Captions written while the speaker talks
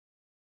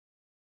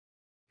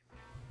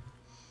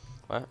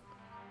What?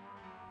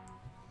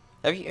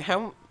 Have you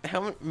how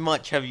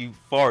much have you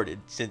farted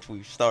since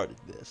we've started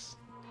this?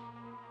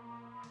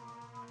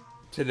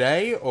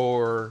 Today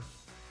or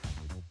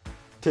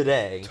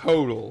Today.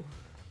 total?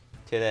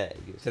 Today.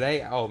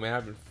 Today? Oh man,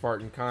 I've been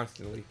farting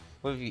constantly.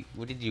 What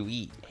did you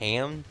eat?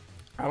 Ham?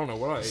 I don't know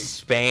what I ate.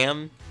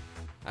 Spam?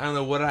 I don't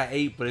know what I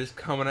ate, but it's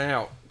coming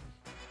out.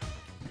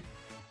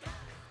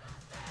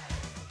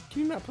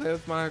 Can you not play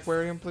with my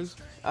aquarium, please?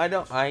 I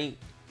don't. I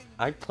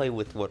play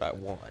with what I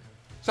want.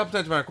 Stop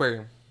touching my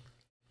aquarium.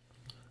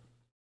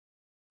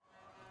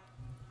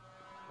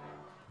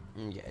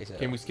 Yeah. So.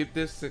 Can we skip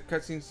this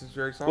cutscene since it's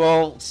very soft?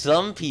 Well,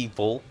 some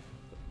people.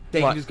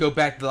 They can just go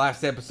back to the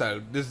last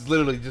episode. This is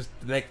literally just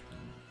the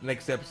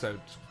next episode.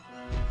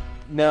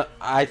 No,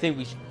 I think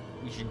we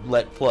should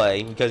let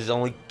play because it's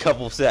only a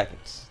couple of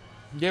seconds.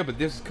 Yeah, but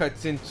this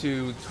cuts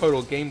into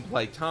total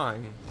gameplay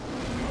time.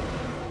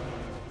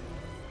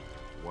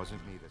 Wasn't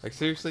me this. Like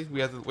seriously,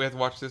 we have to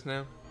watch this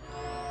now.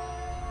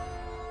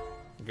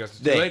 I guess it's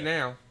too There. late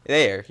now.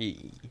 There,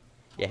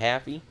 you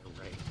happy?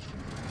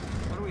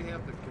 What do we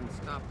have that can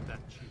stop that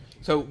cheat?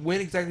 So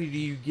when exactly do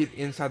you get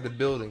inside the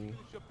building?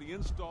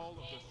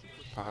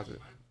 Pause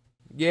it.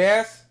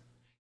 Yes.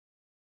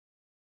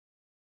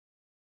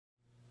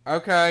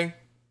 Okay.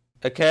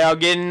 Okay, I'll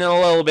get in a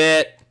little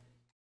bit.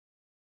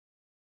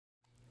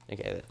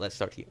 Okay, let's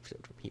start the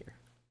episode from here.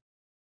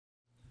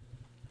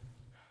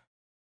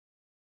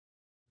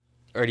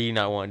 Or do you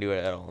not want to do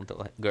it at all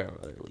until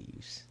grandmother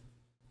leaves?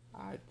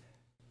 I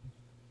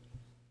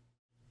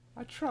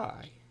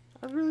try.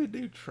 I really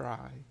do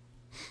try.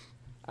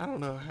 I don't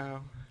know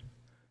how.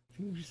 I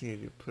think we just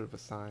need to put up a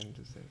sign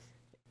that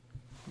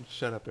says,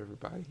 "Shut up,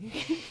 everybody."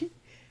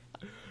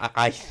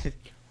 I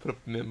Put up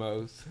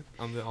memos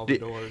on all the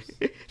doors.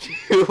 Do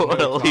you want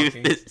to No leave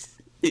talking. this?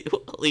 Do you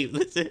want to leave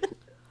this in?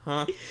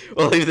 Huh?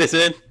 We'll leave this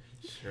in.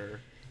 Sure.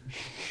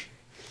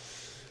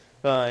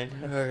 Fine.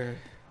 Okay.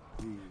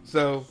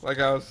 So, like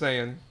I was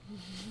saying,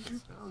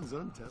 Sounds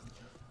untested.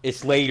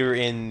 It's later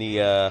in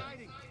the.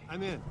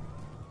 I'm in.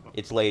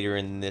 It's later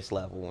in this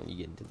level when you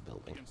get into the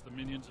building.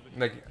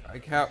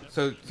 like how?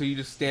 So you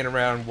just stand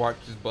around and watch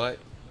his butt?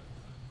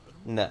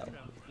 No.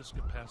 This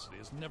capacity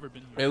has never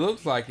been It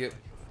looks like it.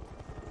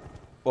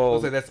 Well,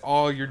 Looks like that's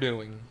all you're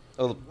doing.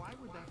 oh, Why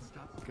would that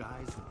stop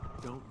guys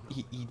that don't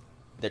know?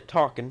 they're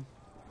talking.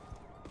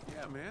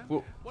 Yeah, man.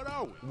 Well, What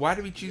are we? why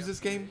did we choose this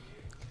game?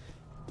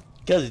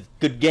 Because it's a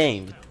good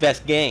game. It's the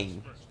best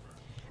game.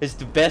 It's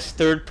the best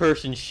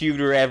third-person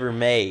shooter ever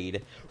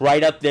made.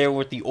 Right up there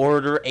with The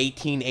Order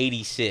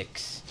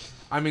 1886.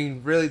 I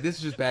mean, really, this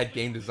is just bad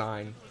game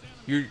design.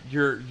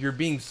 You're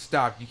being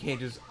stopped. You can't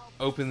just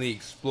openly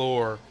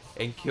explore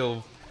and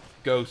kill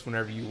ghosts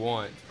whenever you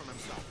want.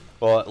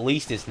 Well, at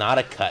least it's not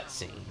a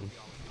cutscene.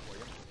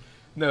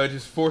 No, it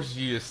just forces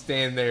you to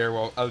stand there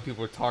while other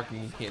people are talking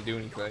and you can't do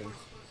anything.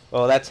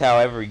 Well, that's how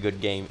every good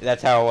game...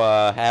 That's how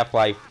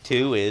Half-Life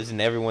 2 is, and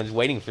everyone's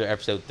waiting for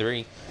Episode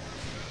 3.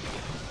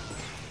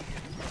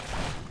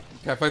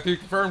 Half-Life 3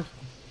 confirmed.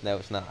 No,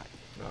 it's not.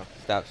 No.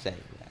 Stop saying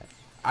that.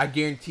 I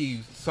guarantee you,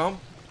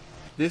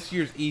 this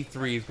year's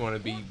E3 is going to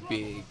be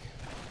big.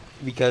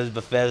 Because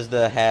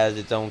Bethesda has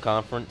its own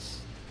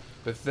conference.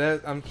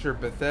 I'm sure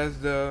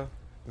Bethesda,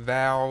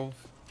 Valve,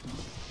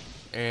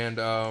 and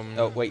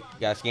Oh, wait.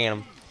 Gotta scan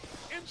them.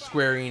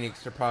 Square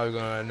Enix are probably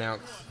going to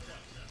announce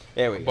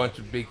There we a go. bunch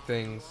of big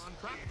things.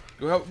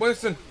 Go help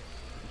Winston.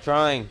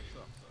 Trying.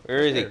 Where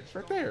is he? There, it's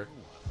right there.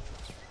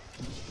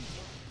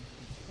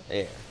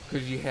 There.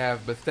 Because you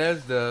have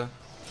Bethesda,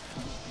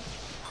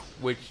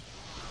 which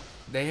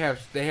they have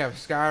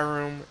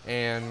Skyrim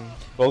and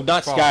Well,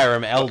 not Fallout.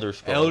 Skyrim, Elder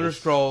Scrolls. Elder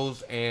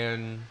Scrolls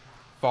and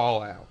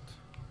Fallout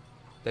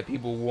that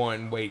people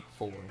want and wait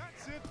for,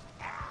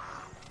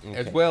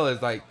 as Okay. well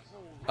as like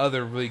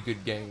other really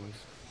good games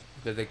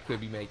that they could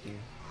be making.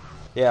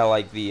 Yeah,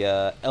 like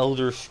the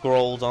Elder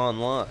Scrolls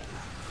Online.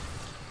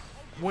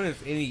 When is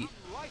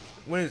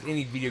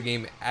any video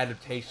game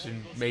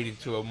adaptation made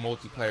into a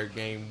multiplayer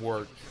game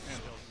work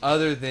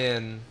other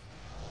than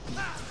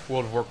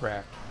World of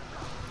Warcraft,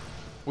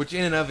 which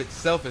in and of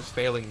itself is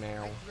failing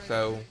now?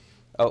 So,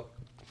 Oh,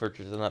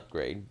 purchase an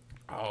upgrade.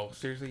 oh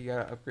seriously, you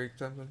gotta upgrade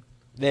something?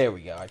 There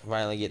we go. I can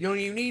finally You get. don't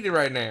even need it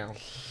right now.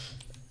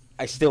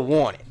 I still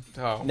want it.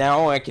 Oh,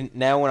 Now I can.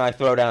 Now when I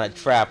throw down a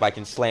trap, I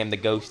can slam the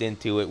ghost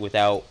into it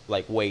without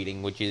like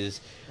waiting, which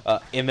is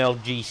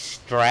MLG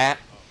Strat.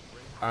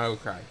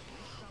 okay.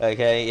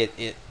 Okay,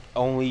 it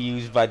only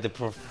used by the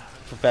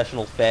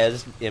professional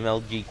Fez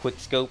MLG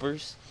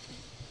quickscopers.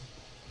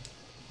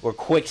 Or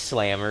quick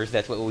slammers,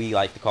 that's what we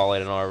like to call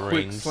it in our Quick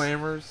rings.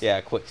 slammers. Yeah,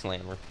 quick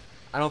slammer.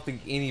 I don't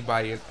think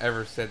anybody has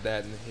ever said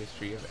that in the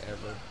history of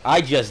ever.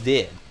 I just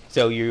did,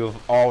 so you've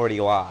already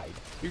lied.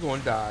 You're going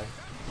to die.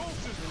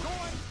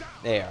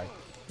 There.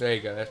 There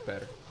you go. That's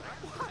better.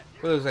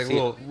 What are those like See-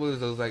 what are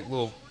those like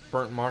little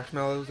burnt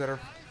marshmallows that are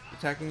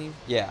attacking you?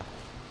 Yeah.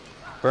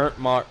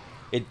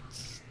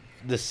 It's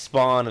the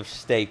spawn of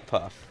Stay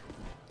Puff.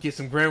 Get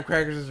some graham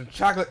crackers and some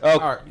chocolate. Oh,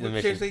 Alright, the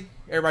mission. seriously?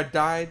 Everybody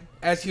died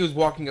as he was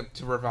walking up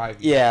to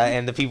revive you. Yeah,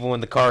 and the people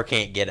in the car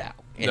can't get out.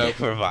 and Nope.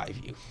 then revive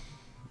you.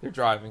 They're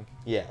driving.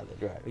 Yeah, they're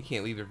They driving.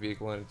 can't leave their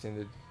vehicle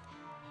unattended.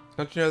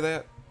 Don't you know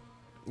that?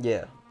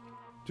 Yeah.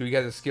 Do we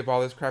got to skip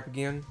all this crap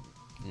again?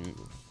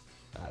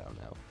 I don't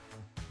know.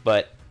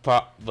 But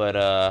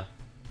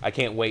I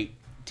can't wait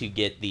to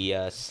get the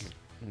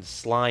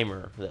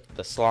Slimer,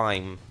 the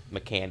slime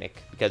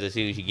mechanic, because as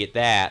soon as you get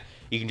that,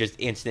 you can just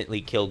instantly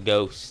kill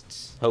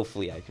ghosts.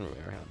 Hopefully, I can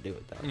remember how to do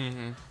it though.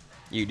 Mm-hmm.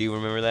 You do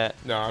remember that?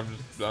 No,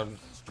 I'm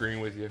agreeing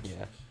with you.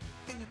 Yeah.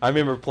 I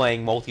remember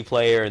playing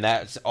multiplayer, and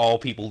that's all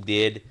people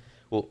did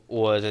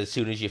was as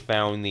soon as you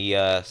found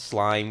the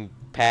slime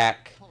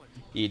pack,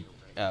 you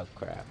oh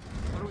crap.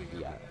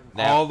 Yeah.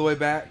 Now, All the way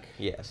back.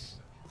 yes.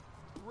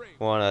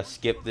 Want to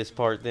skip this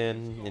part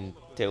then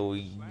until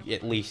we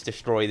at least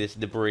destroy this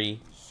debris?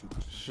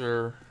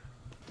 Sure.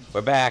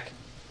 We're back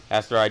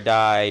after I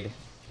died.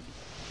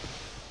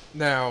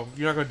 Now,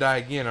 you're not gonna die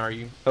again, are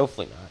you?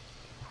 Hopefully not.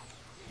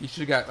 You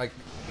should have got like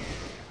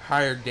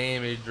higher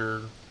damage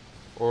or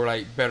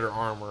like better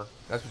armor.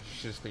 That's what you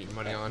should have spent your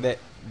money on.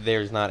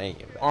 There's not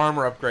any of that.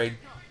 Armor upgrade.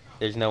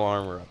 There's no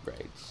armor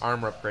upgrades.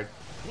 Armor upgrade.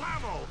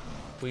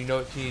 Well, you know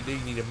what you need to do?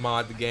 You need to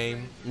mod the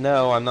game.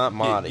 No, I'm not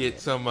modding Get it.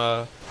 some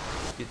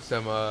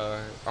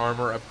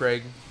armor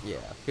upgrade. Yeah.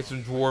 Get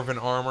some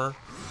dwarven armor.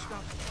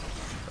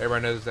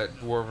 Everybody knows that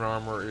dwarven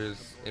armor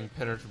is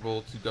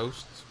impenetrable to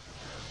ghosts.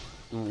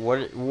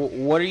 What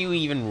are you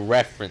even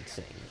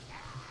referencing?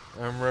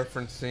 I'm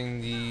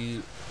referencing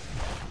the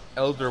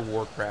Elder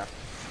Warcraft.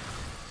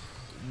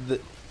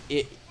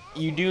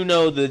 You do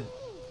know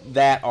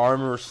that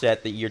armor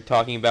set that you're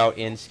talking about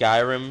in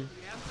Skyrim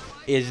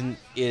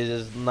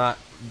is not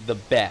the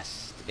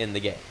best in the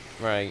game,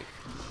 right?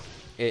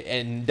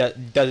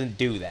 Doesn't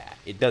do that.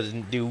 It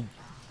doesn't do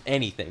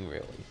anything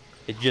really.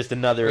 It's just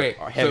another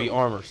heavy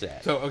armor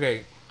set. So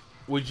okay,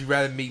 would you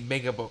rather me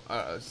make up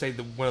say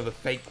one of the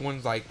fake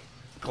ones like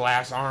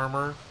glass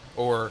armor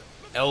or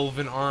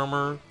elven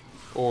armor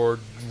or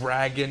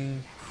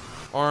dragon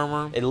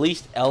armor? At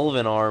least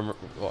elven armor.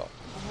 Well,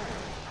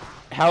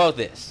 how about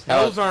this?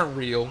 Elves aren't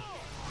real.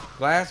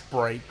 Glass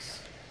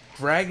breaks.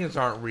 Dragons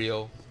aren't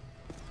real.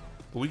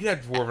 But we can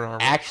have dwarven armor.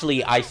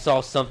 Actually, I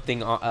saw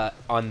something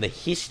on the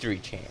History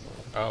Channel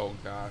Oh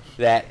gosh.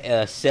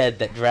 that said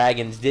that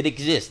dragons did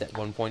exist at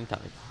one point in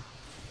time.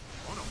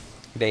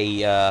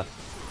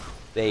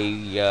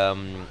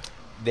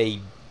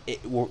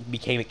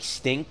 Became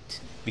extinct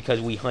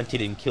because we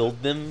hunted and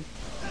killed them.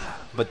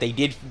 But they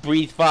did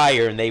breathe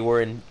fire, and they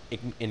were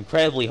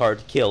incredibly hard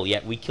to kill.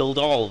 Yet we killed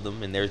all of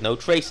them, and there's no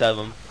trace of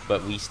them.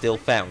 But we still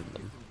found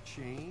them.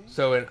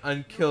 So an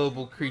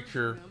unkillable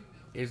creature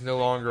is no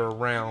longer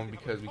around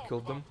because we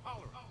killed them.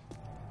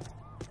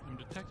 I'm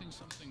detecting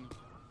something.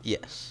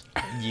 Yes,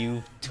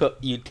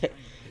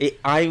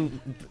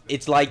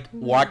 It's like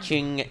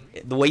watching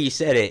the way you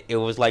said it. It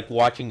was like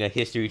watching a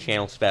History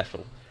Channel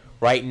special,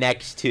 right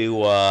next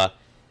to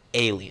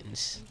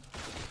Aliens.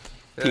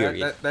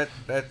 Period.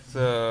 That's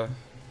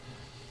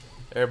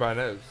everybody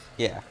knows.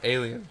 Yeah.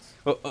 Aliens.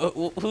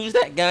 Who's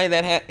that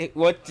guy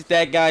what's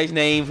that guy's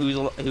name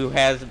who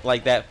has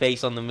like that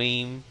face on the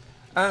meme?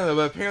 I don't know,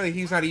 but apparently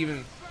he's not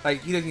even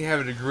like he doesn't even have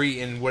a degree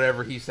in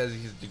whatever he says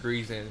his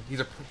degrees in. He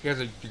has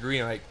a degree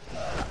in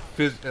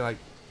like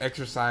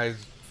exercise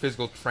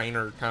physical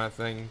trainer kind of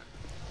thing.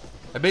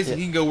 Like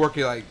basically, he can go work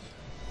at like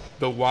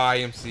the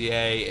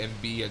YMCA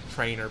and be a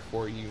trainer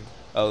for you.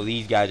 Oh,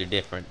 these guys are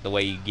different. The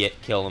way you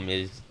kill them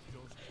is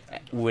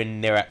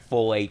when they're at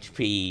full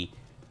HP,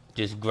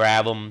 just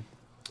grab them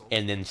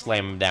and then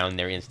slam them down. And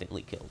they're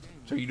instantly killed.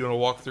 So you doing a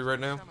walkthrough right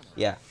now?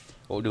 Yeah,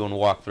 we're doing a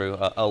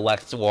walkthrough. A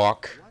let's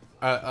walk.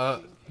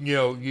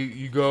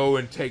 You go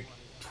and take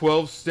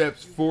 12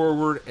 steps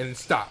forward and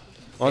stop.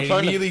 Well, and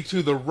immediately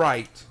to the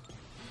right,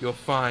 you'll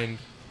find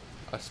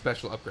a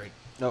special upgrade.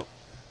 Nope.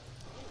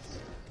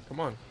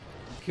 Come on.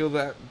 Kill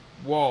that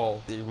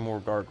wall. There's more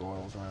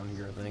gargoyles around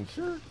here, I think.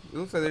 Sure. It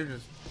looks like they're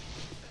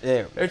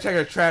There. taking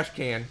a trash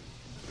can.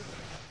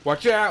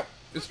 Watch out!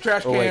 It's a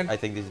trash Oh can. wait, I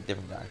think this is a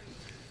different guy.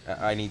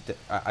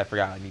 I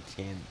forgot I need to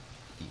scan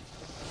these.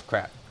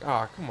 Crap.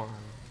 Ah, come on.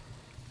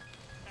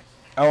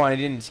 Oh, and I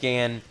didn't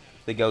scan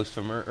the ghost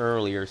from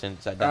earlier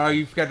since I died. Oh,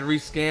 you forgot to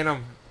rescan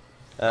them.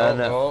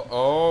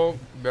 No.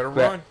 Better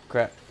run.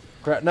 Crap.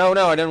 No,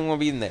 I don't want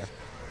to be in there.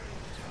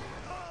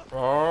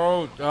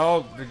 Oh,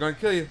 they're going to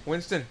kill you.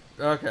 Winston.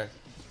 Okay.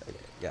 Okay,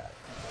 got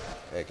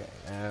it. Okay,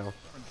 now.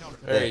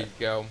 There you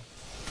go.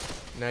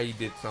 Now you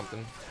did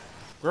something.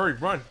 Hurry,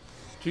 run.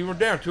 Two are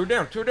down. You're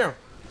gonna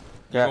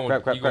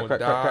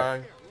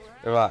die.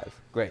 Revive.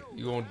 Great.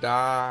 You're gonna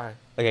die.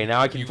 Okay,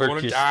 now I can You're gonna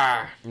purchase.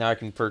 die. Now I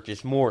can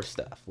purchase more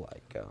stuff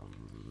like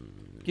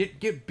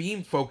Get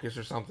beam focus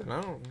or something.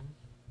 I don't know.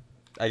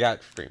 I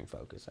got stream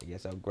focus. I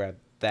guess I'll grab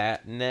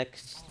that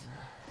next.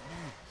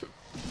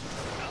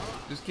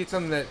 Just get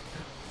something that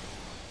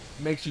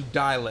makes you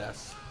die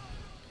less.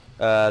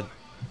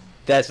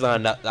 That's not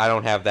enough. I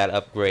don't have that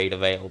upgrade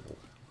available.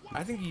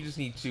 I think you just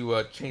need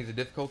to change the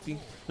difficulty.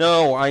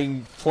 No,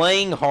 I'm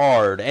playing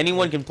hard.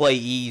 Anyone can play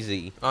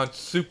easy. On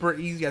super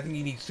easy, I think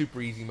you need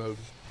super easy mode.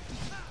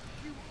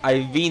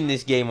 I've beaten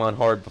this game on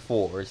hard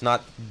before. It's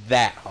not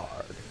that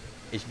hard.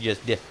 It's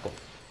just difficult.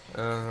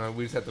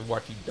 We just have to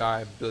watch you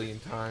die a billion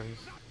times.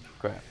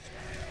 Crap.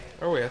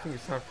 Oh wait, I think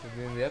it's time for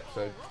the end of the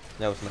episode.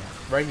 No, it's not.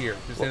 Right here,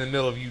 just in the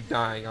middle of you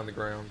dying on the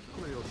ground.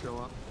 He'll show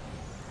up.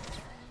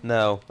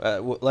 No.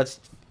 Let's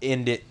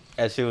end it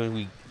as soon as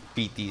we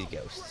beat these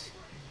ghosts.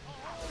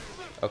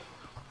 Oh,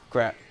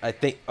 crap. I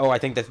think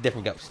that's a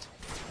different ghost.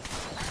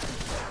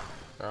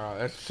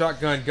 That's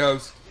shotgun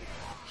ghost.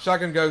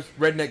 Shotgun ghost,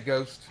 redneck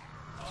ghost.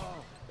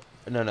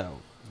 No.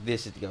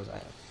 This is the ghost I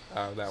have.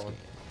 Oh, that one.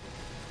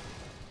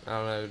 I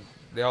don't know.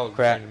 They all look the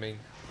Crap. same to me.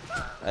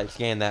 I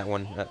scanned that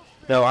one. That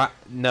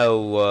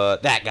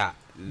guy.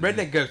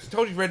 Redneck ghost. I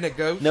told you redneck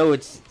ghost. No,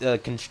 it's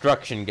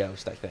construction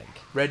ghost, I think.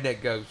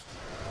 Redneck ghost.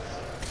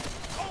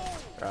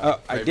 Oh,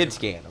 I maybe. did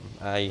scan him.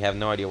 I have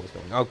no idea what's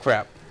going on. Oh,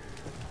 crap.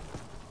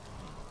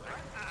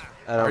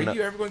 I Are don't know.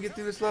 you ever going to get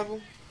through this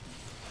level?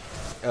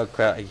 Oh,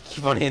 crap. I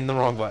keep on hitting the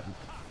wrong button.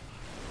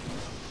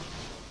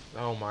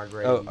 Oh my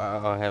great. Oh,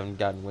 I haven't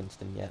gotten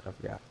Winston yet. I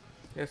forgot.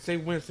 Yeah, say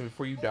Winston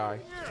before you die.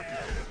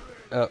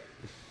 Oh,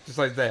 Just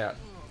like that.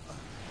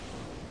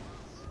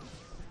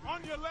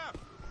 On your left.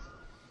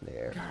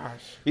 there.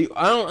 Gosh.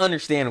 I don't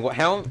understand.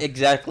 How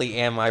exactly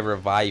am I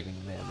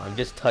reviving them? I'm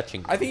just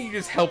touching them. I think you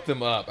just help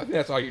them up. I think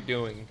that's all you're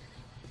doing.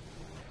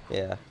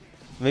 Yeah.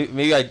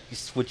 Maybe I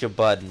switch a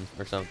button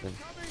or something.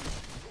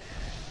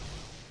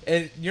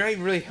 And you're not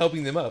even really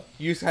helping them up.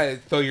 You just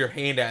had to throw your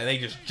hand out and they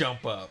just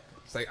jump up.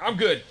 It's like, I'm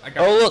good. I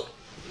got Oh, look.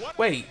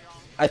 Wait.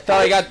 I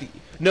thought I got the...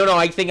 No,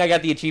 I think I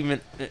got the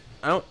achievement.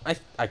 I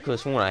could have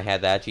sworn I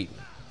had that achievement.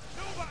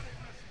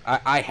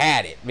 I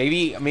had it.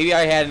 Maybe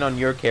I had it on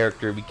your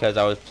character because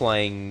I was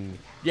playing...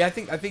 Yeah, I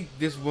think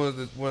this was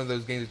one of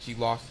those games that you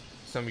lost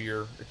some of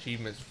your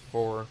achievements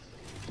for.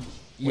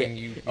 When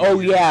you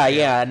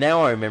Yeah.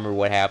 Now I remember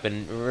what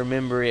happened.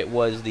 Remember, it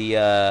was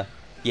the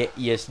you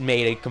just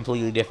made a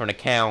completely different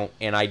account,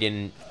 and I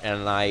didn't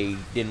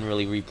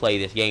really replay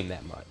this game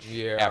that much.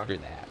 Yeah. After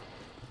that.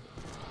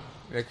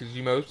 Yeah, because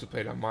you mostly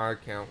played on my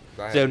account.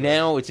 So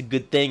now it's a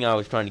good thing I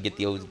was trying to get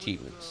the old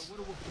achievements.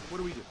 What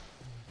do we do?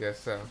 Guess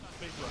so.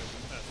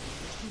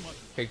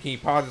 Okay, can you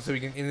pause it so we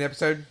can end the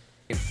episode?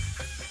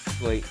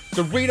 Wait,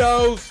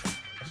 Doritos!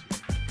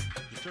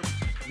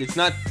 it's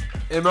not.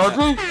 MLG?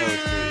 Oh,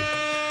 it's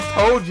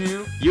Told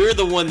you. You're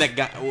the one that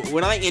got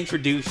when I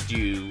introduced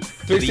you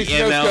to the 360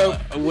 no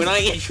ML. When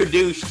I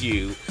introduced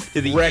you to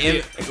the Wreck M,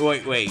 it.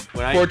 wait.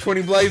 When I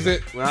 420 blaze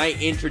it.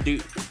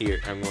 introduced here,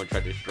 I'm going to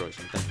try to destroy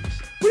some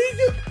things. What are you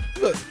doing?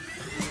 Look.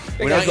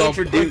 When I punch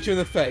introduced you in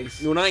the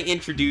face. When I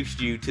introduced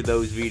you to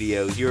those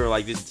videos, you were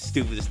like, "This is the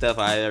stupidest stuff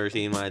I've ever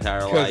seen in my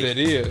entire life." Because it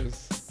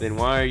is. Then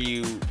why are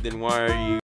you